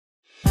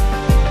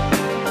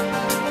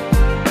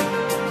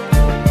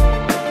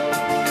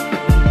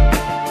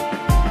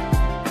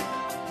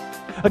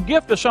A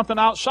gift is something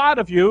outside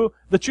of you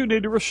that you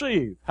need to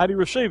receive. How do you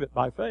receive it?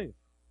 By faith.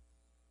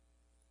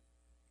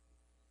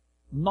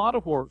 Not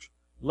of works,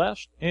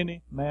 lest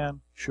any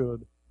man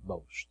should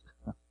boast.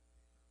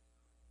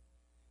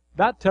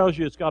 That tells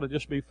you it's got to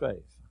just be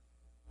faith.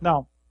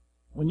 Now,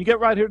 when you get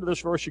right here to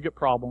this verse, you get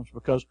problems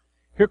because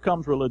here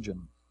comes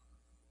religion.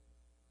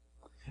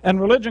 And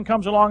religion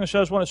comes along and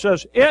says, when it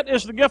says, it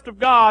is the gift of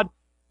God,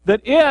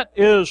 that it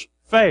is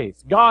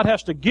faith. God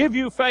has to give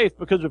you faith,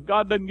 because if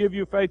God doesn't give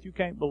you faith, you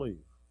can't believe.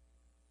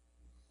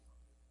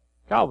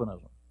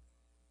 Calvinism.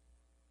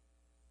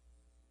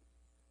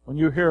 When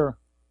you hear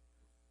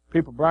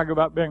people brag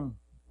about being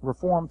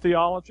Reformed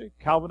theology,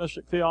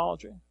 Calvinistic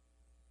theology,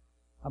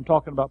 I'm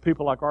talking about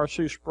people like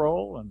R.C.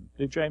 Sproul and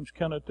D. James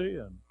Kennedy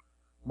and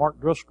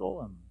Mark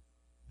Driscoll and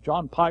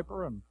John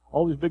Piper and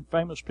all these big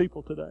famous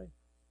people today.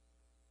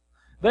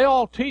 They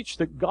all teach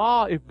that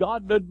God, if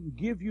God doesn't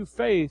give you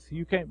faith,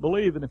 you can't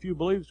believe. And if you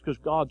believe, it's because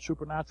God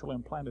supernaturally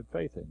implanted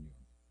faith in you.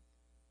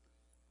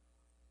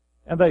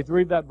 And they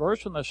read that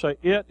verse and they say,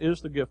 it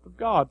is the gift of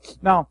God.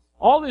 Now,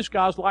 all these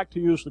guys like to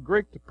use the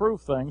Greek to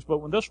prove things, but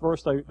when this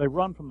verse, they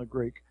run from the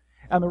Greek.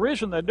 And the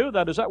reason they do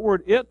that is that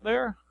word it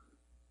there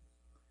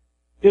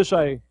is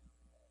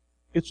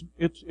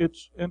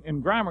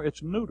in grammar,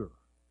 it's neuter.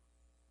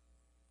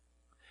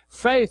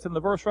 Faith, in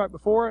the verse right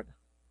before it,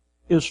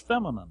 is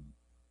feminine.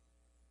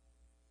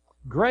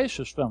 Grace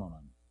is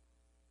feminine.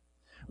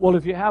 Well,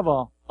 if you have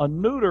a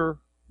neuter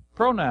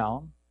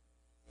pronoun,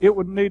 it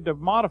would need to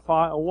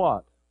modify a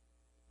what?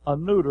 A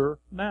neuter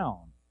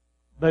noun.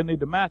 They need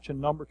to match in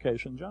number,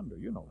 case, and gender.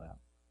 You know that.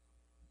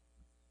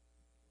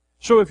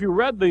 So if you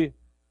read the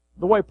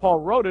way Paul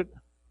wrote it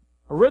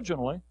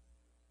originally,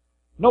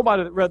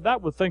 nobody that read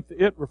that would think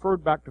that it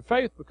referred back to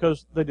faith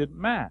because they didn't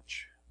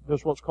match.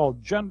 There's what's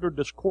called gender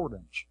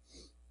discordance.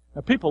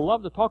 Now, people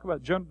love to talk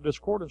about gender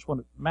discordance when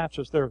it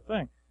matches their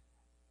thing.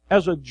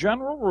 As a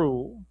general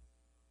rule,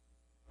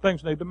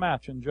 things need to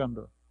match in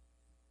gender.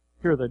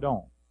 Here they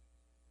don't.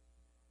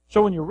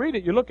 So when you read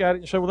it, you look at it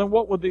and you say, well, then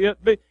what would the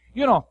it be?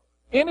 You know,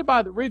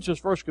 anybody that reads this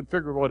verse can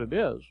figure what it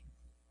is.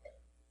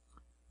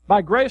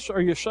 By grace are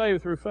you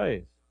saved through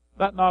faith,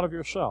 that not of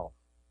yourself.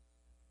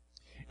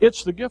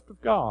 It's the gift of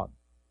God.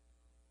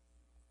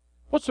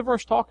 What's the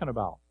verse talking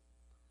about?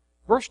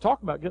 The verse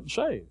talking about getting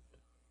saved.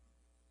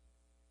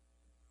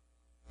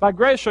 By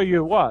grace are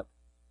you what?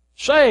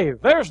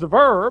 Saved. There's the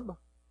verb.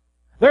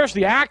 There's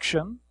the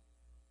action.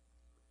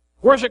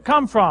 Where's it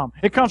come from?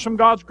 It comes from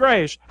God's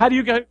grace. How do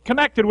you get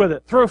connected with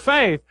it? Through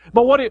faith.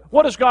 But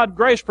what does God's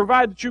grace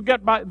provide that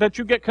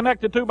you get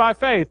connected to by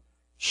faith?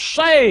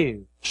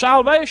 Saved.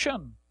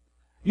 Salvation.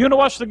 You know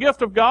what's the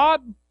gift of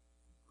God?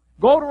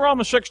 Go to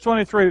Romans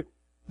 6:23.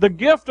 The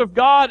gift of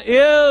God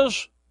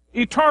is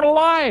eternal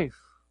life.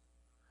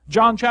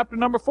 John chapter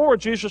number 4,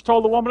 Jesus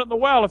told the woman at the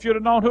well, if you'd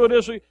have known who it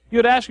is,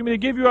 you'd ask me to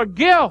give you a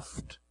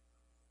gift.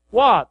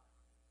 What?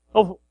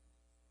 Of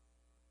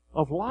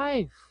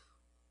life.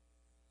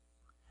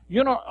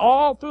 You know,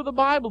 all through the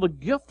Bible, the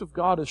gift of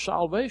God is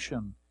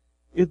salvation.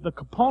 In the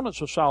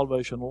components of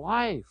salvation,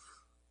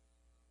 life,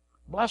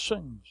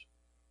 blessings.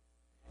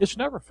 It's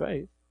never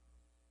faith.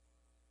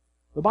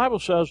 The Bible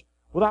says,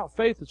 without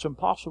faith, it's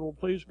impossible to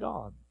please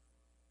God.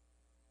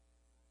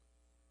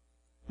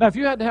 Now, if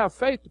you had to have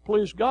faith to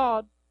please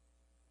God,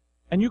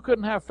 and you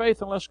couldn't have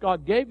faith unless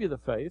God gave you the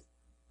faith,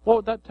 what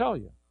would that tell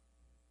you?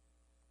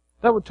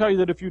 That would tell you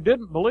that if you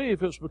didn't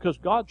believe, it's because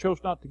God chose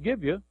not to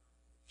give you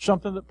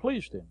something that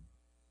pleased Him.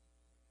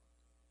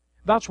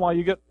 That's why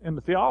you get in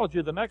the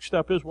theology, the next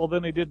step is, well,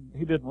 then He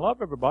didn't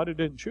love everybody,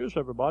 didn't choose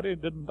everybody,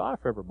 and didn't die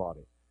for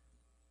everybody.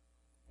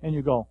 And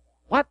you go,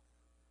 what?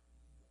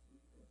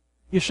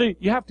 You see,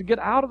 you have to get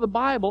out of the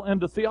Bible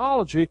into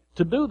theology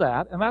to do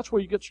that, and that's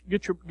where you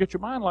get your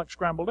mind like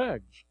scrambled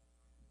eggs.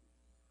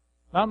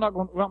 Now, I'm not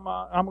going.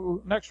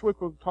 Well, next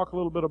week we'll talk a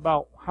little bit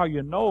about how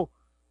you know.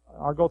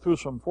 I'll go through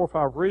some 4 or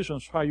 5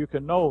 reasons how you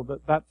can know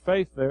that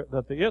faith there,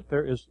 that the it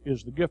there is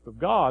the gift of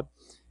God,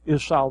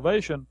 is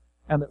salvation,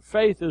 and that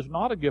faith is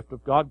not a gift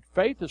of God.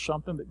 Faith is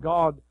something that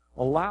God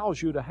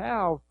allows you to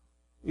have.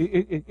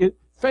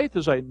 Faith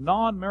is a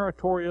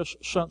non-meritorious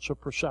sense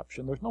of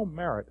perception. There's no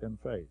merit in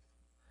faith.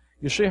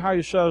 You see how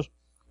He says,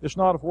 it's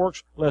not of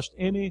works, lest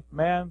any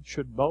man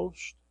should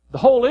boast? The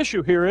whole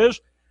issue here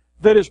is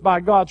that it's by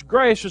God's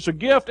grace, it's a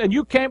gift, and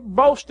you can't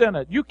boast in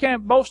it. You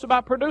can't boast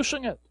about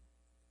producing it.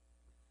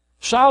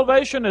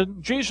 Salvation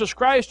in Jesus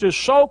Christ is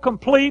so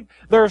complete,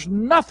 there's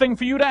nothing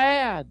for you to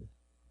add.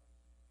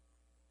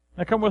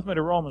 Now come with me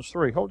to Romans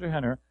 3. Hold your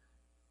hand here.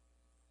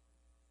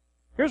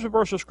 Here's a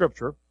verse of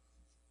Scripture.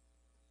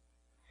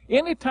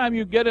 Anytime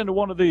you get into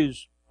one of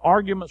these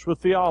arguments with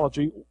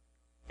theology,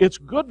 it's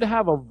good to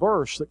have a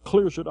verse that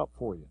clears it up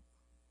for you.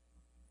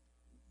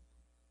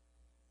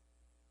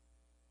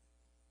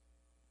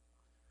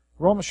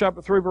 Romans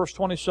chapter 3, verse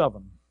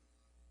 27.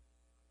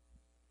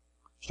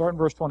 Starting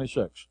verse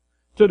 26.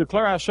 To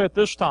declare, I say at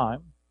this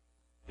time,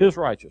 His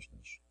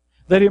righteousness,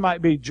 that He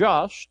might be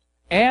just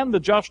and the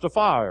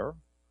justifier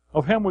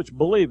of him which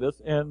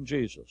believeth in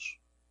Jesus.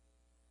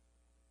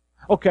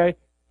 Okay,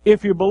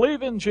 if you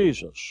believe in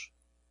Jesus,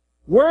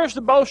 where's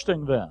the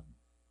boasting then?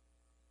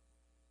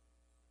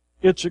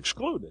 It's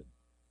excluded.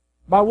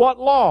 By what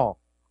law?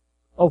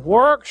 Of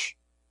works?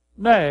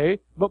 Nay,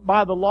 but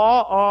by the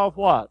law of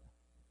what?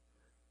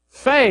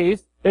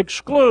 Faith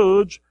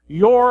excludes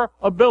your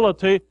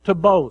ability to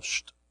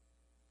boast.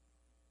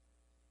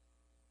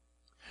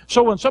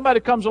 So when somebody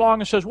comes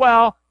along and says,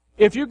 well,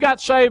 if you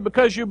got saved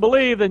because you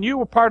believe, then you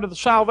were part of the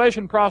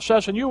salvation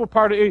process and you were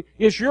part of it,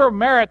 it's your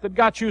merit that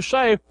got you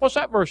saved. What's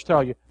that verse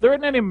tell you? There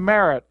isn't any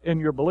merit in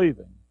your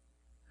believing.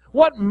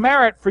 What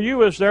merit for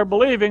you is there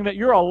believing that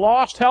you're a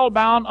lost,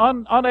 hell-bound,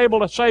 unable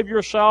to save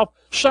yourself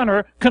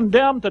sinner,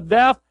 condemned to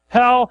death,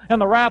 hell,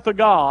 and the wrath of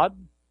God?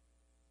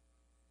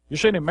 You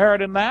see any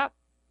merit in that?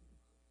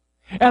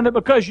 And that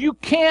because you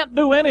can't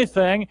do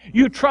anything,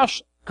 you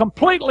trust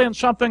completely in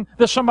something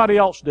that somebody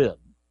else did.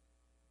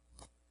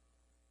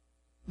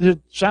 Does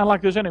it sound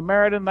like there's any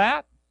merit in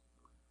that?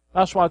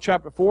 That's why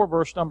chapter 4,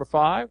 verse number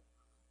 5.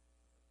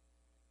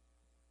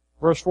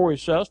 Verse 4 he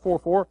says,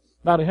 4:4,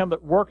 now to him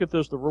that worketh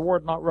is the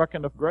reward not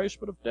reckoned of grace,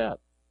 but of debt.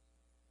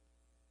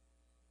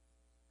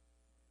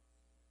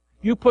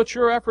 You put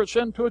your efforts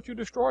into it, you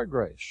destroy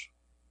grace.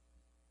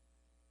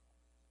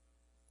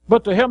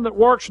 But to him that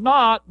works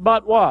not,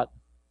 but what?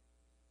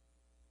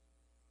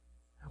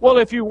 Well,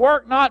 if you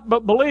work not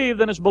but believe,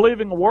 then is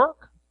believing a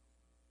work?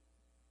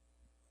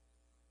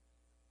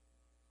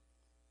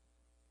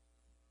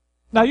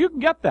 Now, you can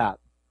get that.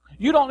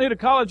 You don't need a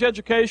college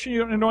education. You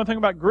don't need to know anything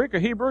about Greek or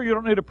Hebrew. You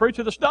don't need a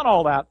preacher that's done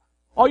all that.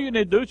 All you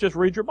need to do is just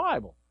read your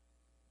Bible.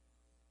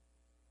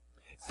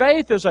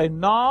 Faith is a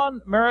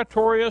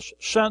non-meritorious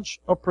sense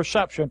of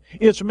perception.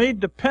 It's me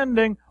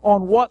depending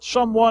on what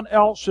someone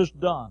else has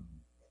done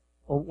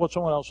or what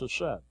someone else has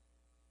said.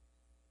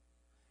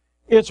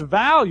 Its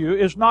value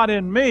is not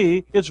in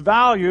me. Its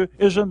value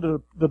is in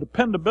the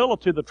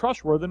dependability, the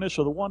trustworthiness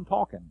of the one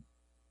talking.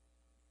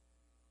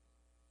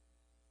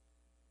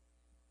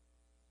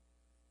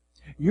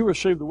 You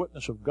receive the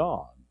witness of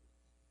God.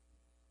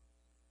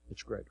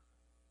 It's greater.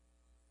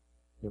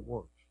 It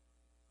works.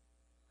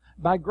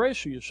 By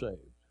grace are you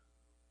saved,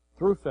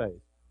 through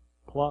faith,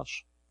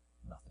 plus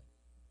nothing.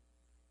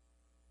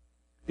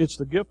 It's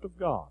the gift of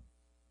God.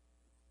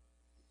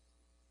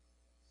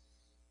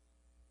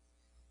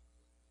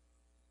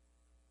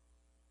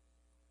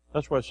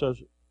 That's why it says,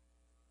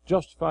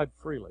 justified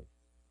freely.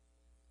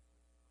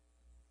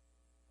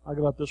 I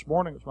got up this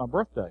morning, it's my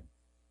birthday.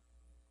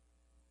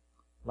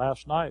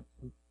 Last night,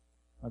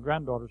 my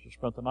granddaughters have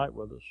spent the night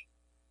with us.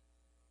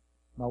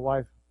 My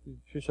wife,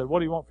 she said, what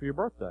do you want for your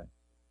birthday?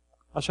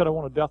 I said, I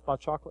want a death by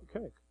chocolate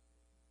cake.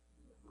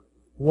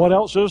 What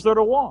else is there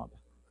to want?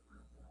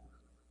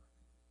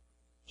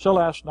 So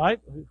last night,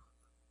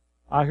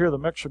 I hear the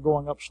mixer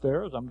going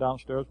upstairs. I'm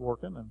downstairs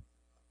working, and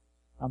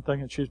I'm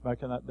thinking she's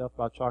making that death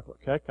by chocolate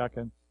cake. I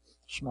can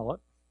smell it.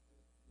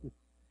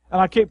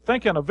 And I keep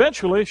thinking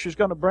eventually she's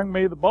going to bring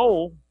me the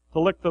bowl to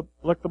lick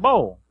the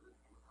bowl.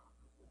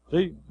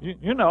 See,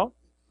 you know.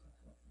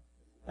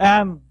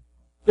 And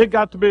it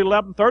got to be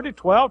 11:30,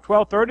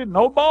 12:30,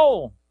 no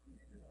bowl.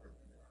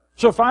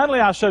 So finally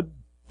I said,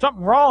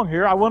 something wrong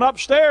here. I went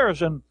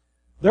upstairs and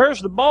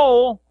there's the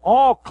bowl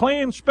all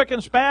clean, spick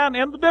and span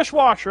in the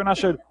dishwasher. And I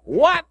said,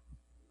 what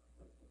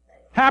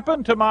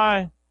happened to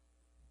my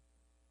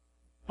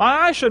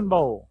icing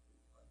bowl?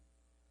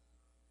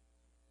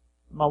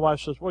 My wife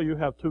says, well, you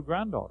have 2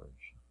 granddaughters.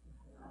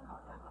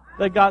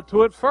 They got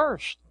to it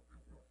first.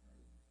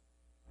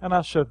 And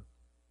I said,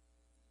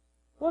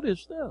 what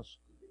is this?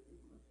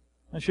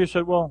 And she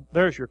said, well,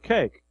 there's your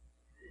cake.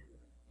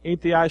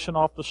 Eat the icing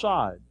off the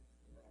side.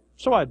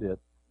 So I did.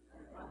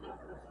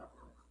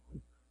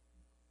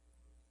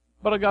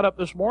 But I got up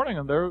this morning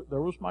and there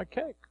was my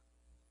cake.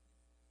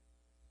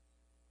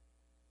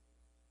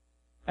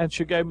 And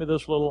she gave me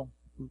this little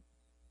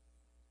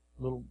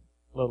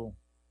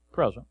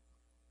present.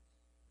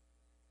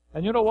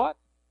 And you know what?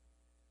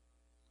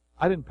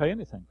 I didn't pay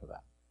anything for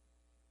that.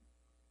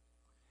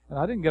 And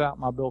I didn't get out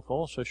my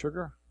billfold and say,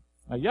 sugar.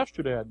 Now,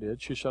 yesterday I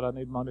did. She said I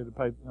need money to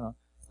pay.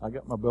 I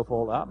got my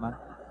billfold out.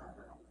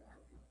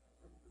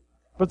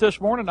 But this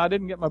morning I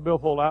didn't get my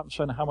billfold out and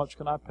said, how much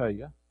can I pay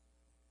you?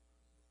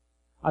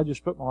 I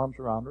just put my arms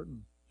around her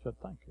and said,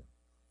 thank you.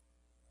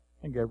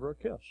 And gave her a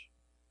kiss.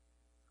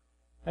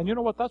 And you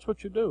know what? That's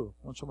what you do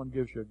when someone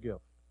gives you a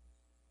gift.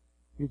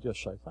 You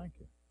just say thank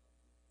you.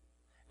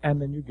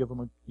 And then you give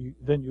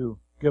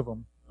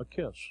them a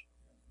kiss.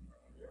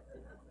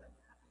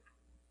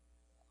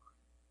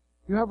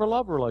 You have a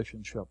love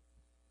relationship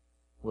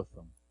with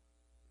them.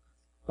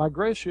 By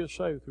grace you are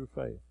saved through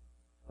faith.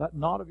 That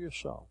not of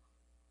yourself.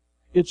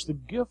 It's the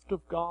gift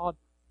of God,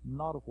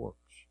 not of works.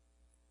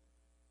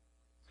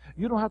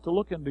 You don't have to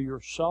look into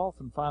yourself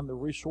and find the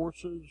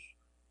resources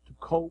to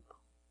cope.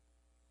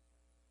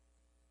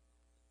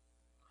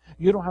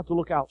 You don't have to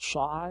look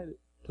outside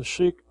to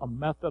seek a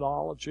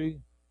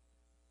methodology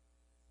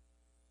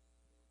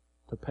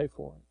to pay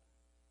for it.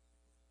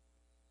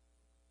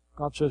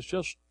 God says,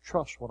 just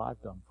trust what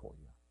I've done for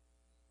you.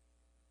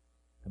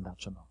 And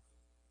that's enough.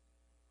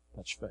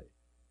 That's faith.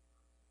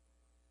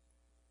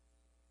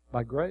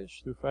 By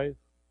grace through faith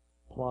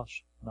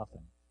plus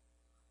nothing.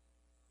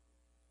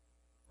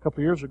 A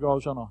couple of years ago, I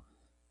was on a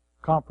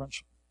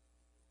conference,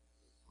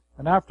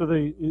 and after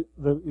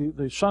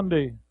the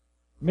Sunday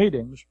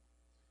meetings,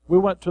 we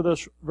went to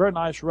this very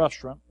nice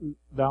restaurant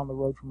down the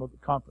road from the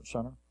conference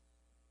center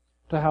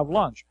to have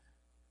lunch.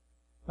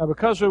 Now,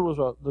 because it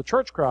was the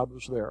church crowd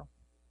was there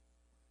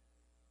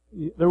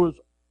was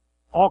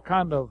all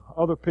kind of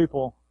other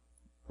people.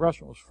 The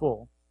restaurant was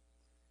full.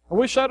 And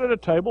we sat at a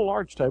table,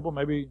 large table,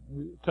 maybe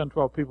 10,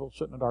 12 people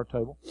sitting at our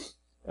table.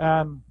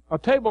 And a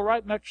table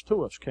right next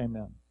to us came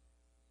in.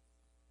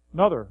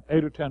 Another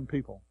 8 or 10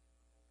 people.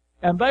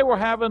 And they were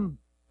having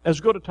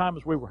as good a time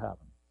as we were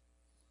having.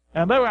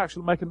 And they were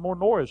actually making more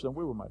noise than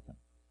we were making.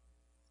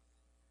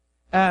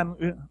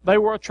 And they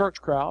were a church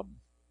crowd,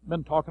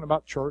 been talking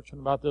about church and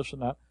about this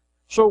and that.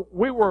 So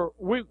we were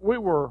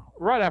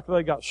right after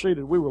they got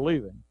seated, we were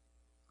leaving.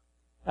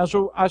 And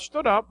so I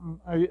stood up,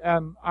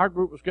 and our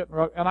group was getting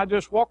ready, and I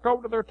just walked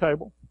over to their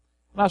table.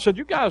 And I said,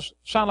 "You guys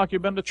sound like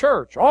you've been to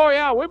church." "Oh,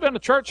 yeah, we've been to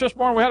church this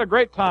morning. We had a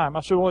great time." I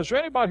said, "Well, is there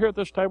anybody here at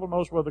this table who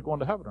knows whether they're going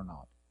to heaven or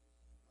not?"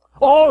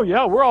 "Oh,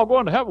 yeah, we're all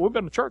going to heaven. We've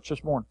been to church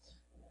this morning."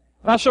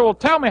 And I said, "Well,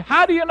 tell me,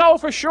 how do you know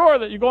for sure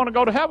that you're going to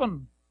go to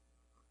heaven?"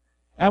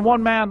 And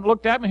one man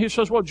looked at me, and he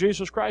says, "Well,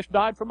 Jesus Christ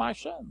died for my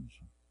sins.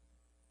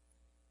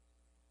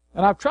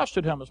 And I've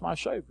trusted Him as my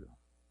Savior."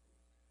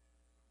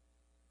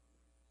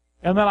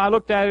 And then I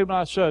looked at him and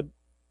I said,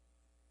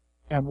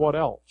 "And what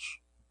else?"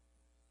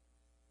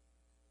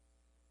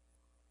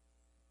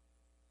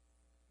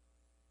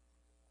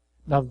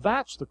 Now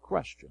that's the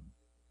question.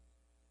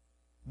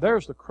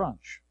 There's the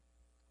crunch.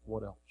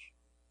 What else?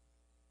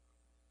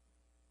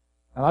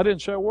 And I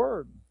didn't say a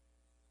word.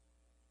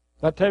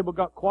 That table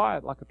got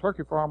quiet like a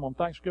turkey farm on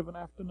Thanksgiving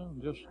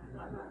afternoon, just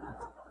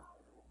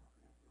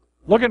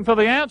looking for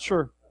the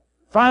answer.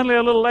 Finally,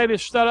 a little lady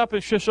stood up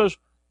and she says,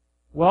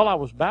 "Well, I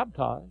was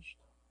baptized."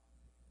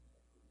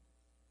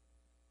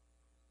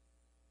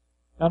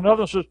 And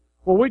another says,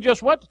 "Well, we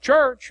just went to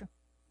church."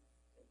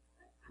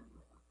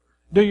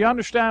 Do you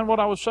understand what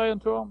I was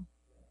saying to them?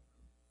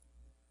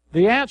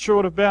 The answer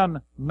would have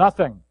been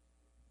nothing.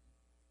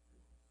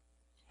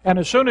 And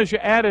as soon as you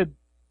added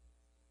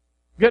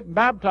getting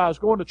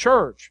baptized, going to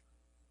church,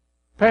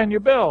 paying your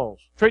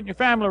bills, treating your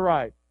family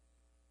right,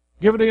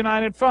 giving to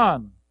United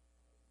Fund,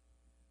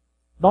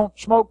 don't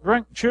smoke,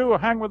 drink, chew, or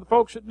hang with the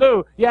folks that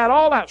do, you add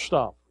all that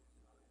stuff,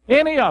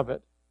 any of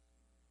it,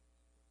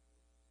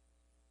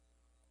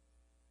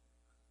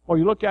 well,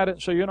 you look at it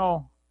and say,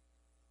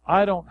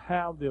 I don't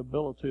have the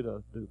ability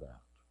to do that.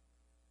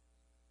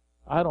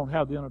 I don't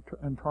have the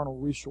internal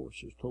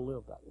resources to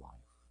live that life.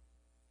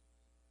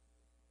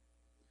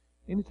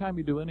 Anytime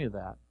you do any of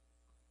that,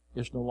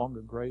 it's no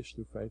longer grace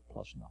through faith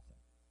plus nothing.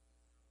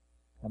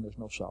 And there's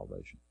no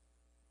salvation.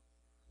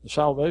 The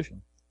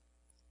salvation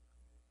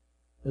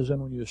is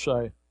in when you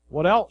say,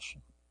 "What else?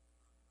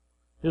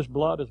 His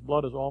blood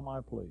is all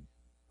my plea.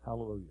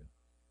 Hallelujah.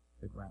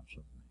 It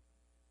ransomed me."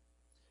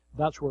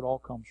 That's where it all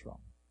comes from.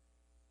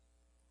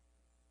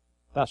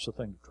 That's the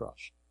thing to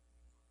trust.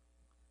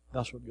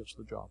 That's what gets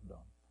the job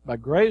done. By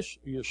grace,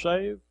 are you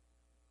saved?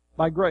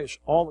 By grace,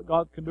 all that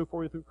God can do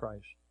for you through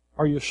Christ.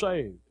 Are you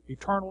saved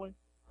eternally,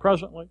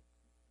 presently?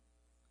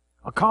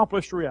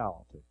 Accomplished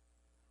reality.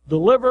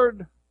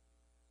 Delivered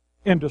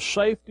into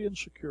safety and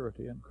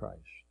security in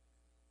Christ.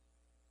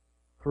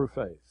 Through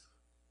faith.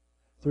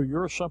 Through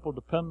your simple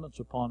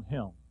dependence upon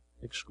Him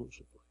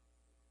exclusively.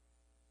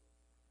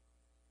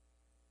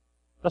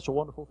 That's a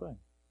wonderful thing.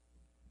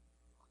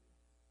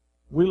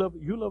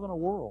 You live in a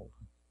world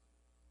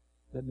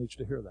that needs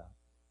to hear that.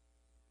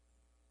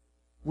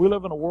 We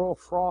live in a world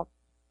fraught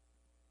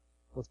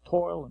with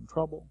toil and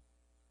trouble,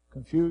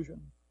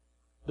 confusion,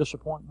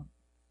 disappointment.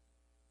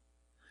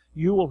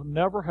 You will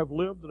never have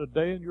lived a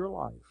day in your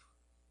life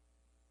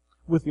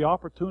with the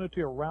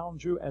opportunity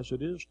around you as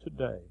it is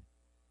today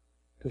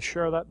to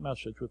share that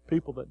message with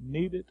people that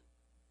need it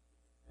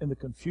in the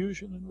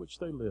confusion in which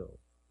they live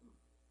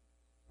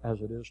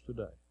as it is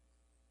today.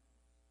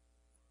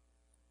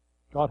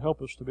 God,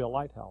 help us to be a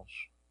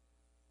lighthouse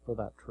for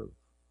that truth.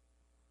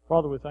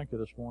 Father, we thank you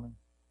this morning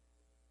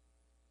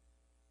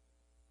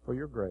for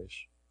your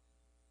grace,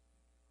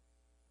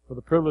 for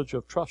the privilege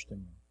of trusting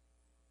you.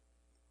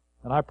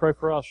 And I pray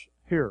for us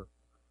here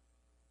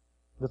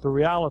that the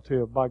reality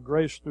of by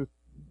grace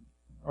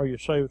are you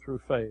saved through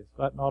faith,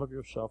 that not of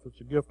yourself,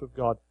 it's a gift of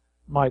God,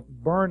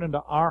 might burn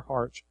into our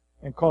hearts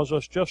and cause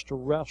us just to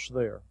rest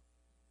there.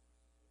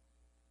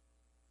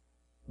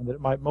 And that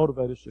it might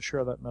motivate us to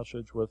share that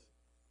message with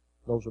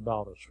those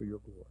about us for your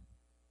glory.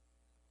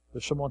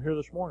 There's someone here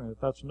this morning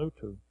that that's new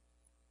to,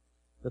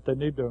 that they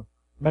need to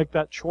make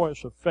that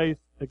choice of faith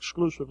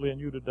exclusively in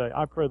you today.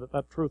 I pray that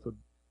that truth would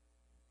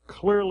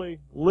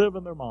clearly live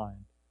in their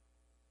mind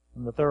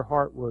and that their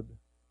heart would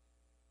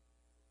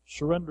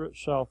surrender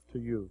itself to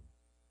you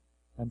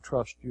and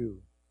trust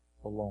you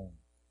alone,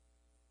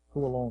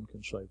 who alone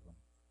can save them.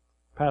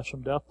 Pass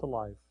from death to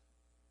life.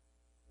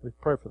 We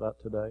pray for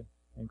that today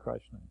in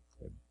Christ's name.